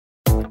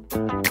What's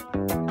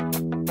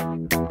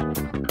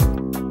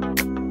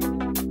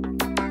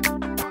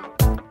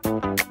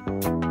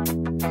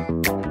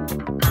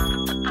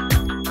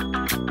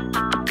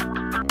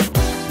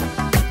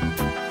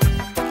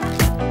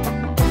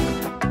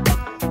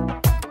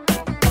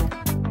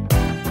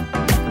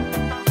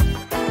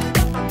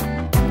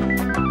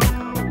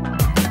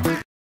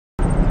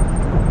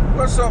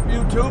up,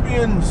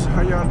 YouTubians?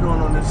 How y'all doing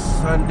on this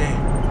Sunday?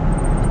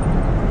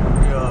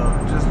 We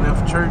just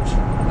left church.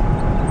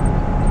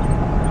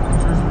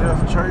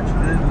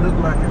 It looked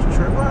like it's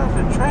traffic. Why is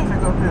there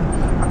traffic up here?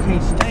 I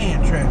can't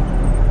stand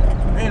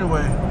traffic.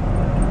 Anyway,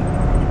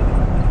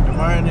 the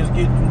man is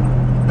getting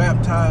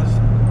baptized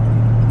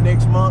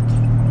next month.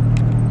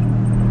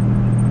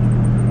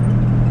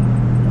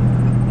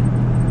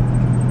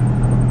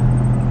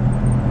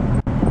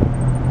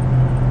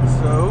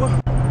 So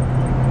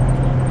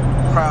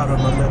proud of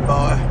my little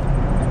boy,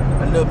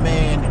 my little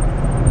man.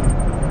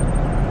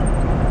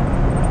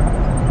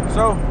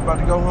 So, about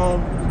to go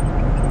home.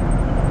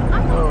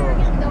 I thought we were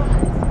getting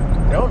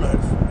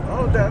donuts. Donuts?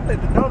 Oh, I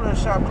think the donut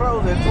shop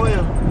closed at 12.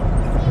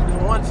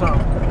 Just one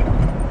something.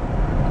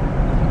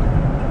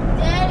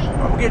 Daddy.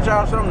 I'm gonna get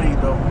y'all something to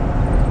eat though.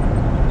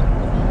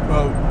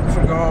 Well, we're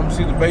gonna go home and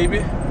see the baby.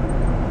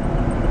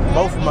 Daddy.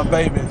 Both of my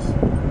babies.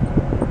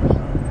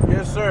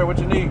 Yes, sir. What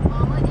you need?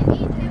 Mama and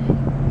EJ.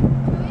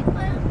 Can we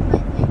play on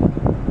the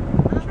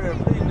Sure,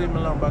 please leave me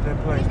alone about that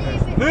place, man.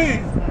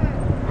 Please!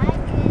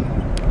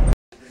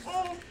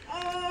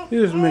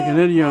 This is making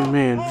that young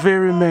man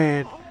very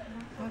mad.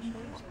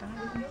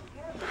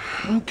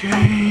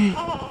 Okay.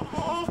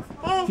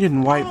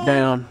 Getting wiped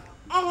down.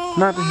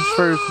 Not his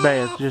first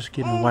bath, just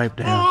getting wiped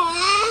down.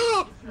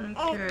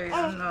 Okay,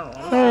 I know.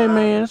 Hey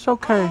man, it's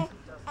okay.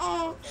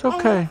 It's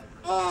okay.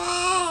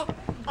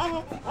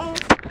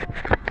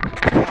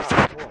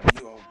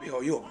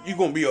 You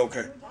gonna be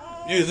okay.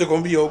 You're just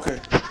gonna be okay.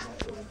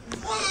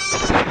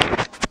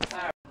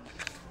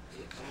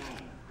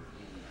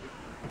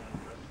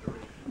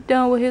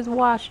 Done with his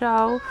wash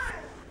off.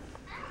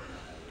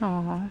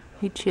 Oh,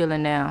 he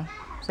chilling now.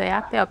 Say,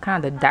 I felt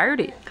kind of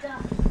dirty.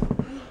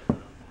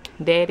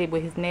 Daddy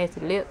with his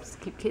nasty lips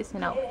keep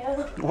kissing out.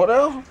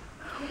 Whatever.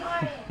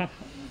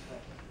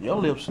 Your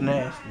lips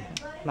nasty.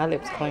 My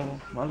lips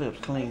clean. My lips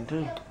clean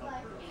too.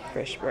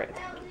 Fresh breath.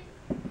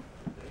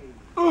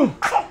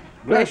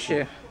 Bless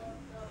you.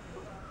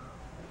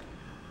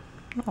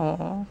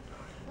 Oh,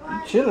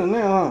 You chilling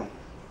now,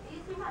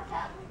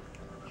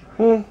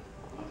 huh?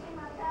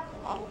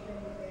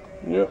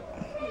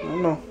 Yep, I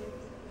know.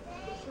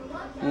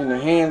 In the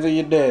hands of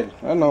your daddy,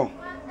 I know.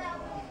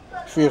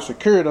 Feel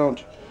secure, don't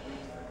you?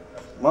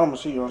 Mama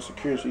see you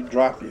unsecure, she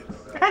drop you.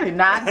 I did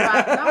not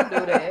drop. Don't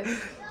do that.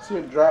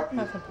 She'll drop you.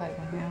 Nothing play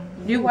with him.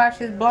 You wash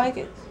his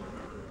blankets?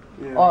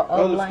 Yeah, Or a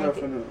other blanket.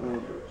 stuff in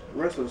the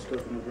rest of the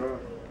stuff in the drawer.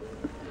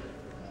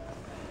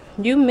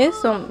 You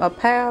missed a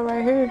pile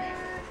right here.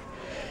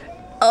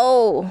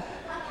 Oh,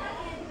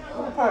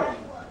 What pile?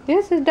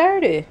 this is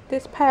dirty.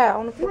 This pile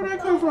on the floor. Where'd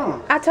that come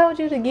from? I told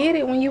you to get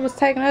it when you was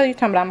taking her. You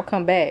talking about I'm gonna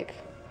come back.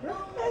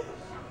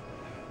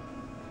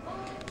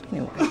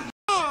 Anyway.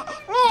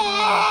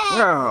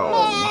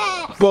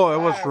 Oh, boy,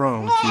 what's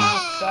wrong with you?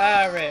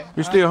 Sorry.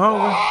 You still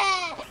hungry?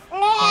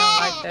 Don't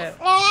like that.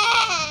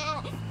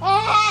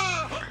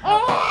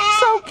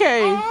 It's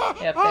okay.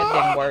 Yep, that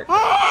didn't work.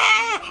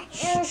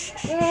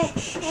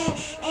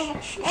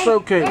 It's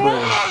okay,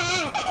 buddy.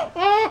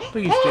 I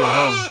think he's still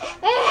hungry.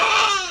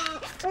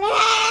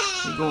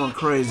 He's going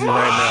crazy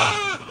right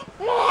now.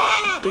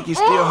 I think he's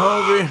still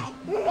hungry.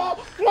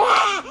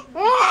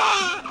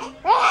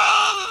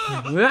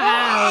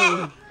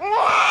 Wow.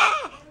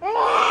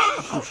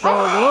 Some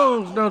strong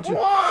lungs, don't you?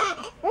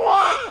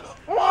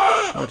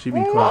 Watch you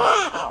be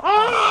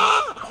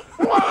quiet.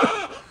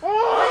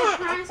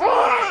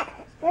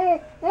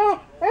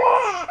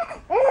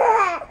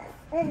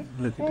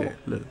 Look at that,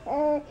 look.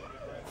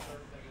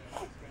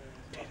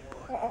 Titty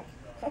boy.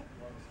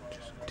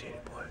 Just a titty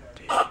boy.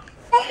 Titty.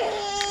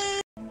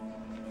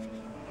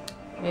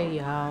 Hey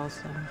y'all,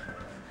 so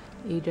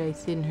EJ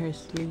sitting here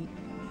asleep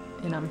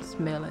and I'm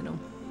smelling him.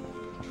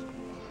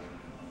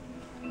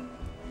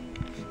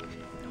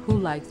 Who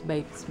likes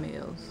baby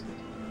smells?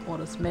 Or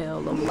the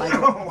smell of like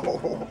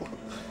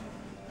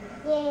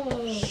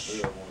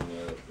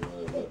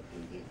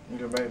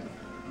Your baby.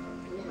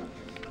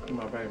 You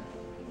my baby.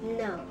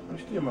 No. You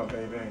still my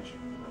baby, ain't you?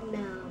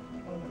 No.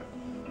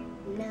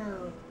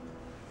 No.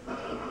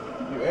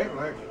 You act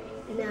like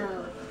it.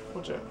 No.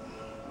 What's that?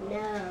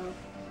 No.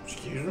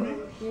 Excuse me?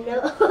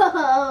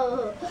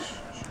 No.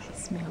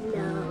 smell.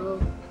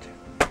 No.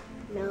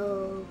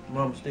 No.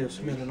 Mama still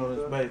smelling on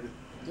this baby.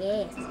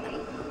 Yes.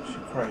 She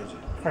crazy.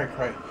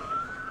 Cray.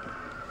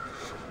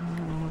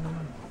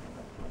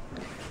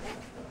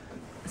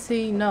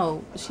 See,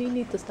 no, she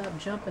needs to stop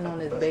jumping on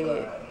his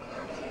bed.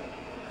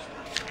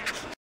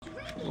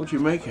 What you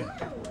making?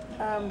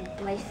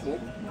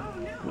 Bracelet.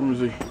 Let me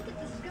see.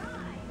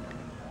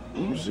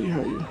 Let me see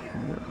how you.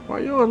 Why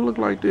yours look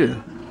like this?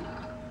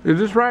 Is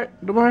this right,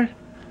 Dubai?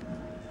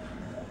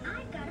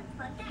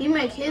 He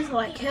make his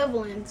like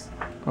Kevlin's.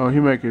 Oh, he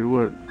make it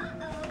what?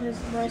 His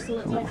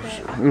bracelet like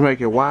that. He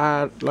make it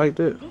wide like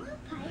that?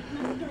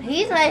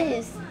 He's like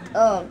his,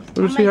 Let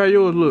me see how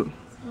yours look.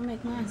 I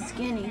make mine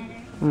skinny.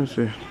 Let me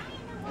see.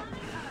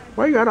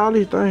 Why you got all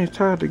these things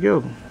tied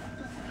together?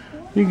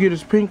 You can get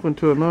this pink one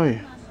to annoy you.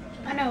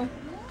 I know.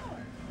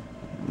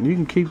 You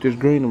can keep this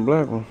green and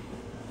black one.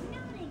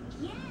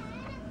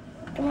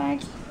 Black.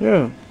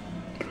 Yeah.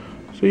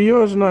 See,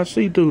 yours is not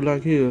see-through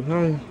like his.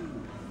 Huh?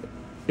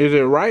 Is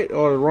it right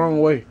or the wrong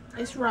way?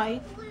 It's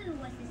right.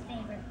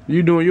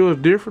 You doing yours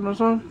different or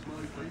something?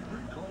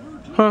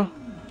 Huh?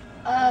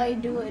 I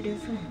do it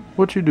different.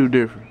 What you do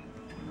different?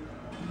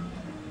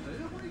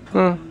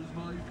 Huh?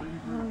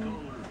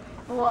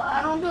 Well,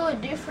 I don't do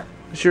it different.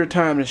 It's your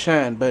time to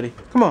shine, buddy.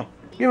 Come on,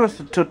 give us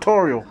a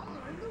tutorial.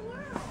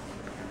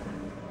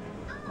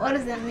 What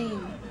does that mean?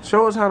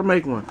 Show us how to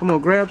make one. Come on,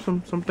 grab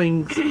some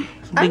things.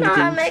 I know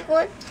how to make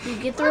one. You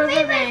get the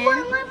rubber band.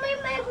 Let me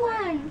make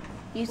one.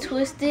 You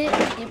twist it.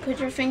 You put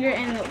your finger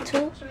in the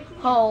 2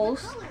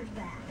 holes.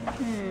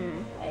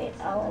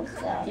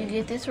 You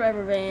get this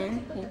rubber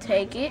band. You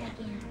take it,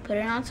 put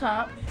it on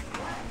top.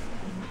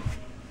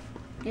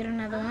 Get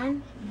another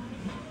one.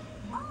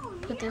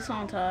 Put this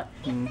on top.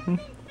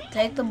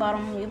 Take the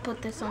bottom. You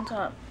put this on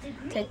top.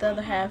 Take the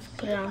other half.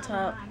 Put it on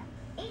top.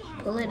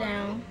 Pull it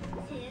down.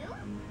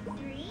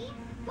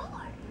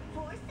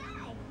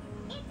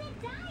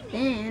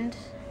 And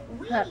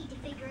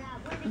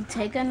you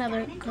take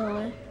another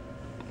color.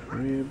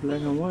 Red,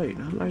 black, and white.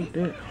 I like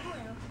that.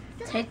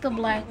 Take the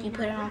black, you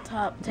put it on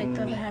top. Take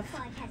the other half,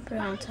 put it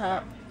on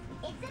top.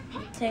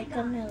 Take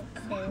another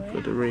color.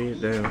 Put the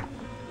red down.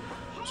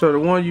 So the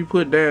one you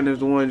put down is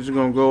the one that's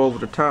gonna go over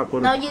the top.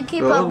 No, you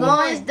keep on going.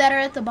 Ones that are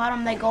at the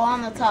bottom, they go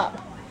on the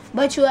top.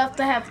 But you have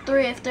to have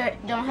 3 if they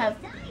don't have.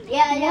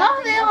 Yeah.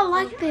 Why they all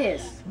like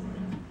this?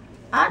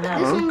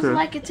 This one's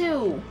like it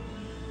too.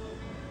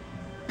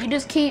 You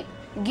just keep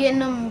getting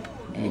them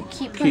and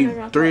keep putting it on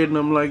top. Threading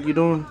them like you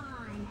doing.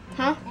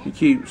 Huh? You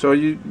keep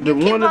the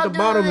one at the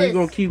bottom you're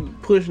gonna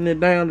keep pushing it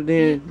down, and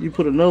then you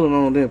put another one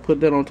on there, put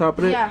that on top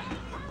of it. Yeah.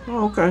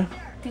 Oh, okay.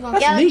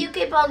 Yeah, you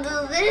keep on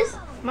doing this.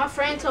 My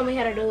friend told me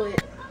how to do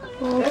it.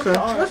 Okay,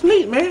 that's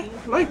neat, man.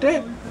 Like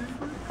that.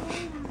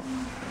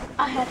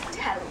 I have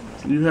talent.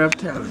 You have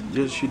talent.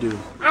 Yes, you do.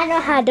 I know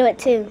how to do it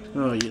too.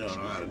 Oh, you don't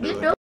know how to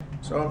do it.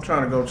 So I'm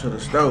trying to go to the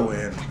store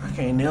and I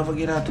can't never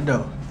get out the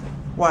door.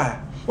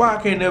 Why? Why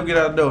I can't never get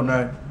out the door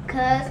now?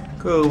 Cause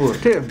Cool.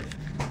 What? Tell me.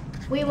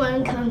 we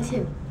want to come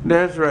too.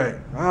 That's right.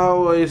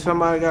 Always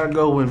somebody gotta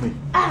go with me.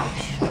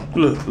 Ouch.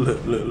 Look.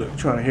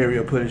 Trying to hurry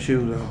up, put his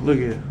shoes on. Look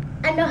at it.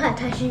 I know how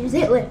to touch shoes.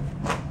 It with.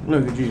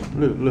 Look at you.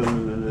 Look.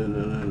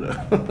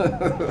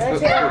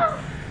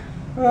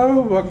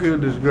 Oh my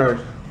goodness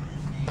gracious.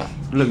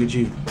 Look at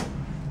you.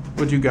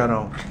 What you got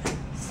on?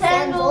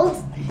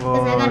 Sandals.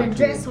 Cause I got a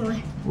dress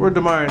on. Where's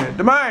Demarion at?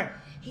 Demarion!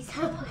 He's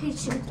helping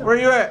his shoes on. Where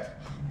you at?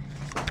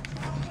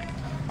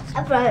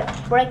 I'm trying to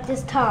break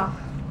this top.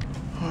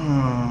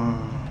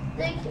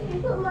 Thank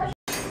you so much.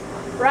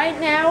 Right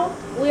now,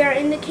 we are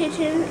in the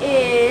kitchen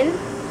and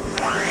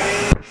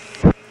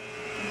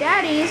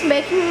Daddy's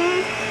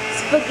making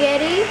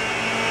spaghetti,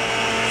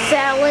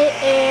 salad,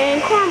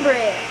 and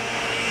cornbread.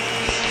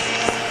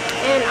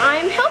 And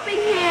I'm helping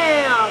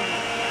him.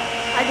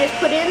 I just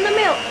put in the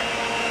milk.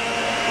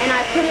 And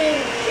I put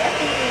in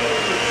Japanese.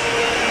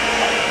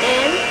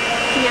 And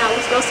now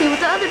let's go see what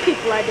the other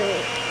people are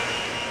doing.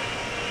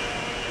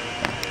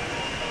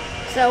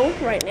 So,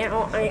 right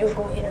now, I am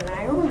going to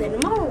iron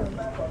them on.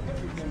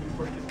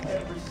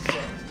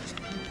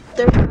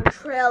 There's a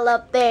trail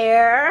up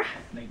there.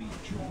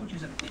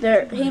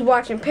 He's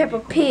watching Peppa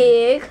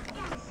Pig.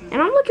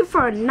 And I'm looking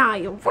for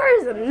Anaya.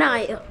 Where's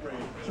Anaya?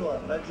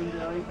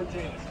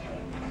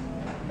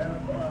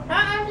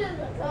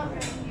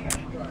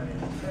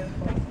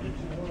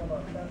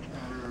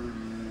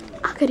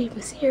 I could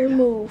even see her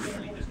move.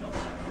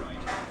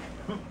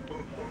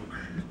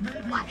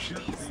 Watch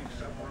this.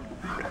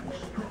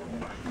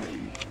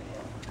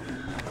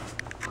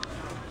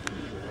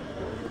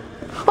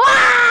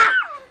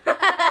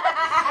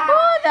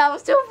 Oh, that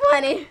was too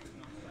funny.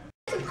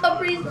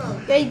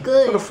 Very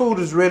good. So the food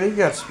is ready. You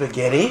got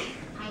spaghetti,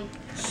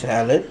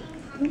 salad,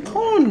 and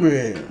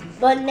cornbread.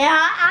 But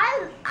now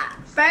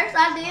first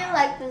I didn't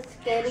like the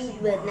spaghetti,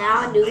 but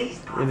now I do.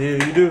 You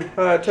do?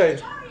 How it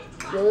taste?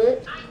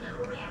 Good.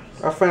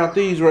 I found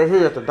these right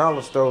here at the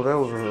dollar store. That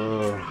was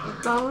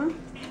 $1.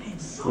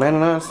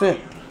 99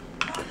 cents.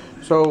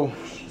 So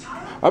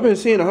I've been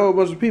seeing a whole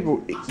bunch of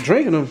people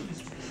drinking them.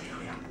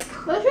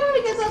 But trying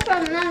to get those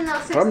from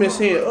 99 cents. I've been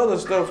seeing other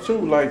stuff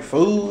too, like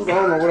food.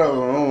 I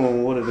don't know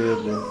what it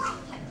is, but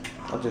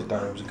I just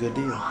thought it was a good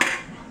deal.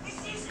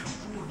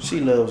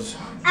 She loves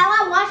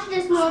I watched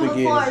this one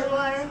spaghetti. before.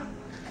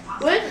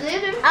 Where's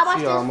it? I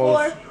watched this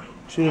before.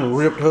 She done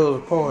ripped hers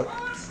apart.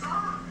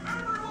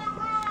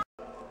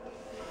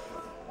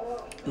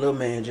 Little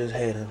man just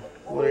had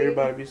what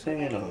everybody be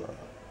saying, a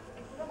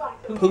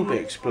poop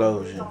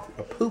explosion.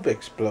 A poop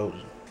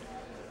explosion.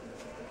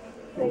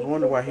 I was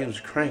wondering why he was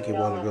cranky a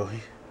while ago.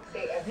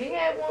 He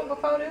had one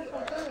before this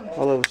one too.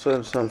 All of a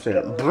sudden, something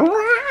said,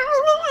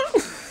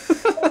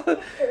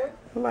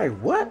 like,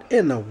 what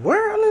in the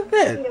world is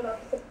that?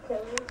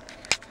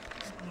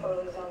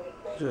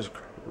 Just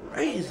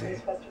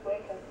crazy.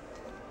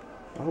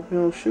 I hope he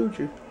don't shoot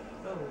you.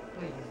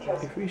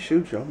 If he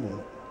shoots you, I'm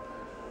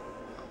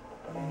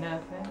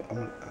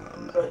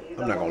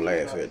not gonna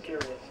laugh at you.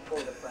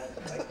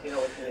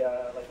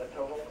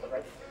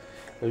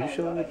 You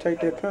should only take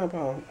that pump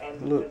out.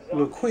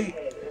 Look quick.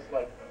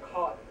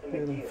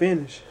 Let him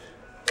finish.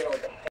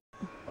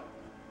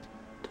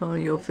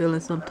 Tony, you're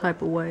feeling some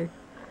type of way.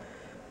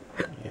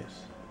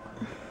 Yes.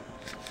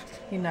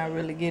 You're not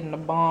really getting a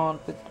bond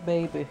with the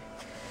baby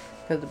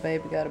because the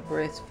baby got to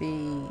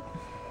breastfeed.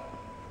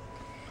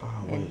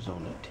 Always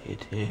on the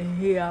titty. And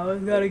he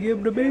always got to give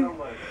him the baby.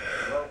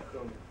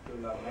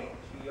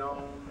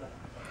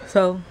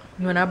 So,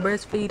 when I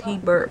breastfeed, he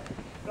burp.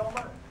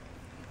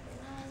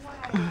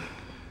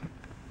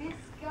 This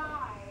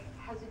guy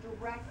has a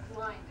direct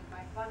line to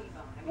my funny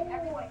bone. I mean,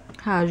 everyone.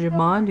 How's your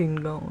bonding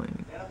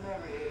going?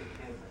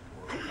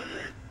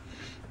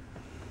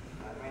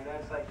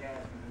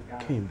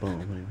 Can't bond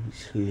with him. He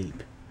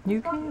sleep.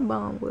 You can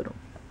bond with him.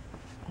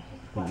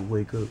 When you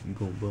wake up, you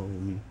gonna bond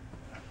with me.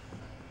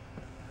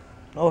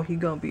 Oh, he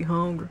gonna be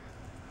hungry.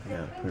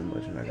 Yeah, pretty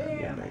much. And I gotta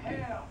go back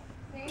there.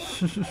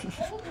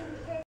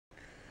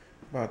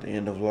 About to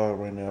end the vlog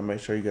right now. Make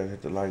sure you guys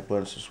hit the like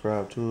button,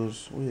 subscribe to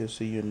us. We'll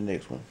see you in the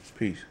next one.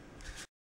 Peace.